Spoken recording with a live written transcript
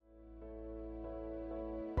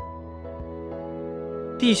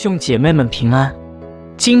弟兄姐妹们平安。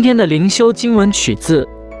今天的灵修经文取自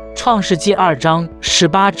创世纪2章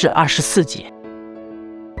18至24节。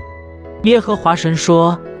耶和华神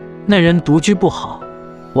说：那人独居不好，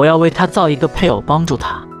我要为他造一个配偶帮助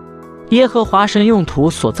他。耶和华神用土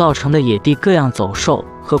所造成的野地各样走兽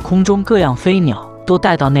和空中各样飞鸟都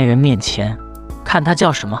带到那人面前，看他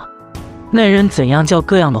叫什么。那人怎样叫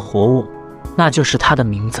各样的活物，那就是他的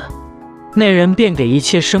名字。那人便给一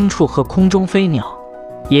切牲畜和空中飞鸟、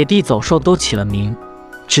野地走兽都起了名，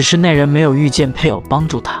只是那人没有遇见配偶帮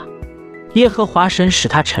助他。耶和华神使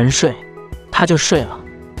他沉睡，他就睡了。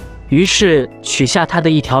于是取下他的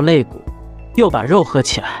一条肋骨，又把肉合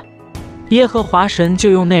起来。耶和华神就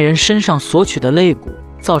用那人身上所取的肋骨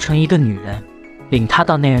造成一个女人，领他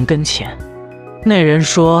到那人跟前。那人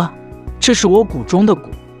说：这是我骨中的骨，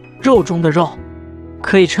肉中的肉，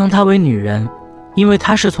可以称她为女人，因为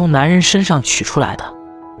她是从男人身上取出来的。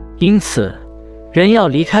因此人要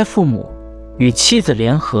离开父母，与妻子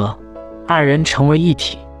联合，二人成为一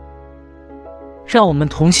体。让我们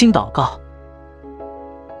同心祷告。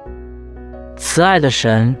慈爱的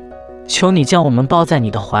神，求你将我们抱在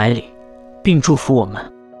你的怀里，并祝福我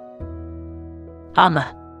们。阿们。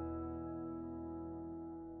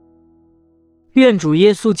愿主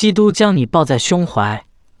耶稣基督将你抱在胸怀，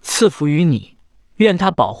赐福于你，愿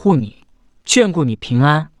他保护你，眷顾你平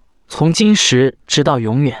安，从今时直到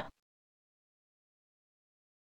永远。